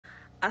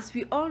As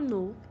we all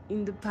know,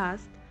 in the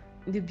past,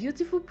 the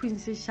beautiful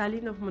Princess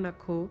Charlene of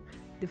Monaco,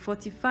 the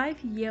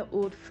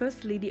 45-year-old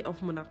First Lady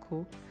of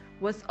Monaco,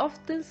 was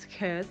often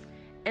scarce,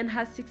 and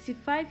her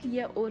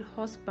 65-year-old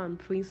husband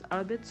Prince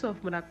Alberto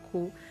of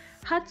Monaco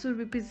had to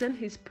represent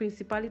his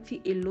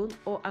principality alone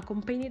or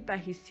accompanied by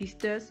his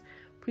sisters,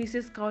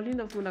 Princess Caroline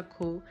of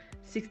Monaco,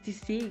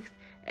 66,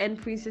 and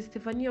Princess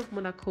Stephanie of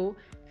Monaco,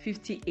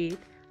 58,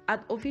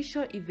 at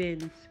official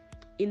events.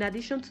 In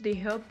addition to the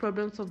health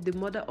problems of the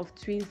mother of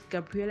twins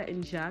Gabriella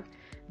and Jacques,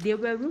 there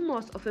were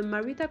rumors of a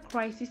marital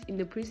crisis in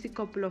the princely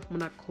couple of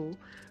Monaco,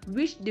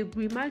 which the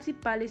Grimaldi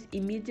Palace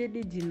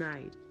immediately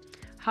denied.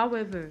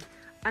 However,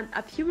 an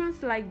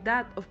appearance like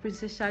that of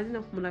Princess Charlene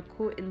of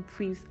Monaco and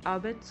Prince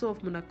Alberto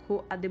of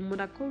Monaco at the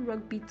Monaco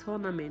rugby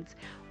tournament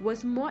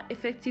was more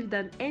effective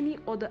than any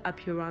other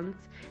appearance,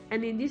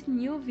 and in this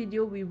new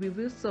video we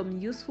reveal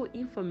some useful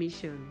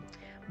information.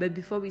 But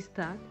before we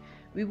start,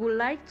 we would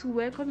like to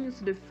welcome you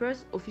to the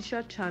first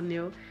official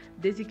channel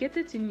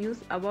dedicated to news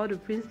about the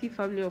princely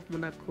family of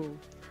Monaco.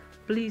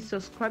 Please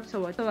subscribe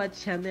to our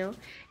channel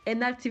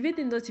and activate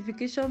the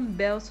notification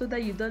bell so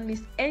that you don't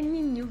miss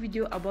any new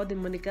video about the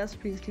Monaco's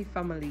princely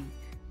family.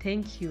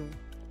 Thank you.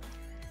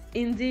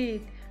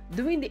 Indeed,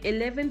 during the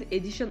 11th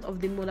edition of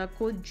the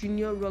Monaco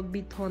Junior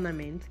Rugby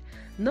Tournament,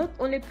 not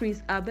only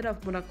Prince Albert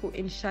of Monaco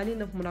and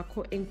Charlene of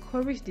Monaco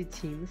encouraged the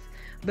teams,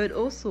 but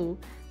also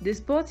the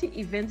sporting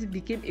event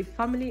became a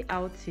family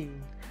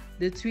outing.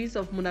 The twins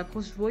of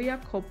Monaco's royal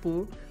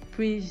couple,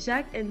 Prince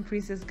Jacques and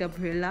Princess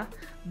Gabriella,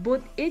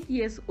 both 8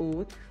 years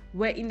old,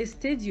 were in the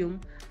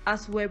stadium,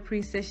 as were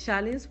Princess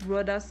Charlene's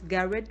brothers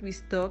Gareth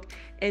Wistock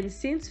and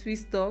Saint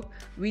Wistock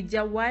with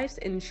their wives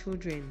and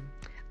children.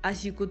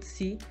 As you could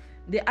see,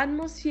 the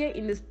atmosphere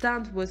in the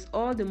stand was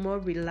all the more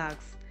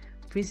relaxed.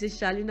 Princess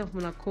Charlene of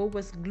Monaco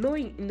was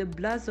glowing in the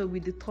blazer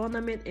with the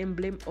tournament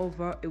emblem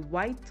over a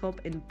white top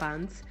and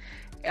pants,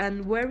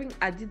 and wearing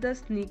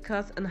Adidas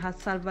sneakers and her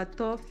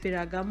Salvatore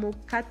Ferragamo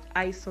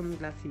cat-eye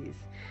sunglasses.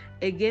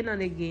 Again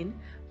and again,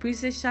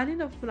 Princess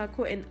Charlene of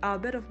Monaco and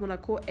Albert of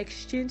Monaco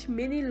exchanged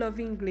many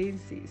loving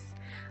glances.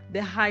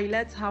 The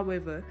highlights,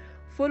 however,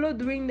 followed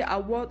during the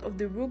award of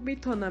the rugby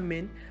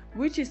tournament,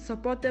 which is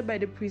supported by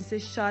the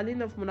Princess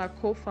Charlene of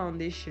Monaco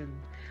Foundation.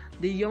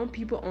 The young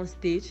people on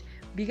stage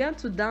began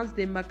to dance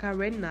the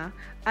Macarena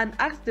and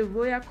asked the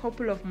royal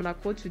couple of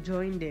Monaco to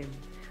join them.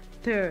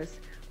 Thus,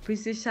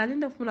 Princess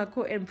Charlene of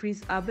Monaco and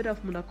Prince Albert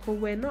of Monaco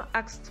were not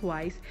asked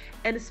twice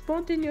and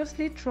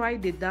spontaneously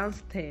tried the dance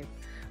step.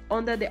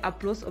 Under the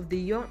applause of the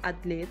young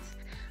athletes,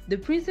 the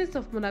Princess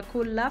of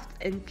Monaco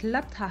laughed and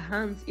clapped her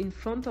hands in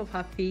front of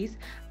her face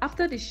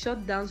after the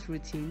short dance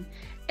routine,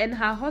 and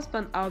her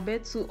husband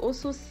Alberto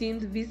also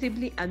seemed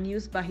visibly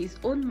amused by his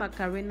own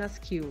Macarena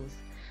skills.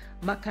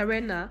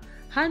 Macarena,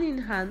 hand in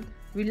hand,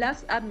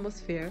 relaxed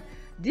atmosphere.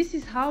 This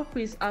is how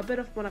Prince Albert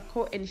of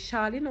Monaco and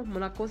Charlene of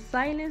Monaco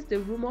silenced the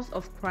rumors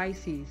of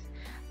crisis.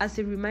 As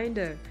a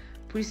reminder,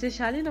 Princess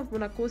Charlene of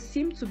Monaco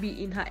seemed to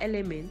be in her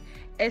element,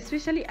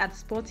 especially at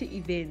sporting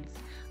events.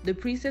 The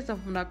Princess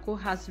of Monaco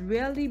has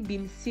rarely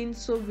been seen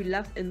so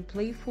relaxed and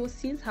playful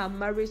since her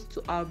marriage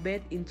to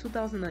Albert in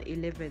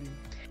 2011.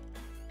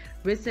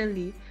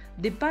 Recently,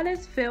 the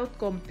palace felt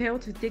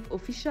compelled to take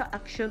official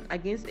action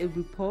against a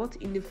report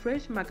in the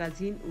French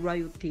magazine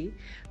Royauté,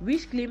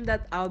 which claimed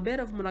that Albert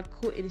of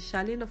Monaco and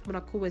Charlene of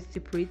Monaco were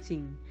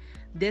separating.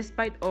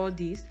 Despite all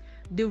this,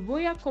 the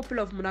royal couple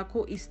of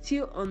Monaco is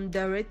still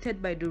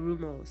underrated by the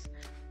rumors.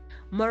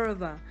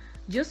 Moreover,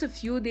 just a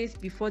few days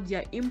before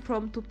their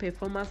impromptu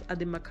performance at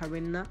the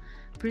Macarena,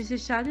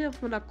 Princess Charlene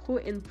of Monaco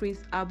and Prince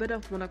Albert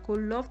of Monaco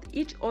loved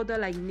each other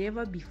like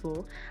never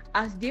before,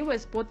 as they were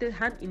spotted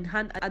hand in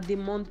hand at the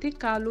Monte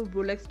Carlo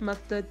Rolex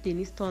Master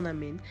Tennis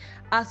Tournament,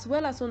 as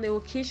well as on the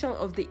occasion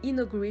of the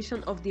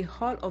inauguration of the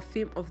Hall of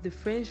Fame of the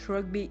French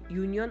Rugby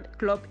Union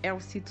Club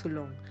FC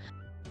Toulon.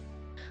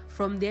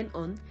 From then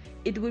on,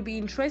 it will be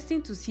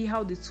interesting to see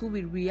how the two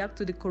will react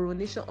to the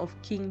coronation of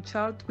King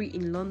Charles III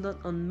in London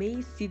on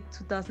May 6,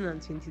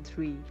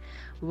 2023.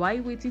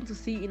 While waiting to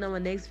see in our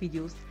next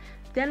videos,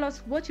 tell us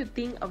what you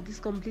think of this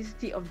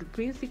complicity of the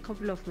princely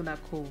couple of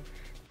Monaco.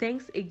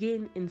 Thanks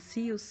again and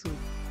see you soon.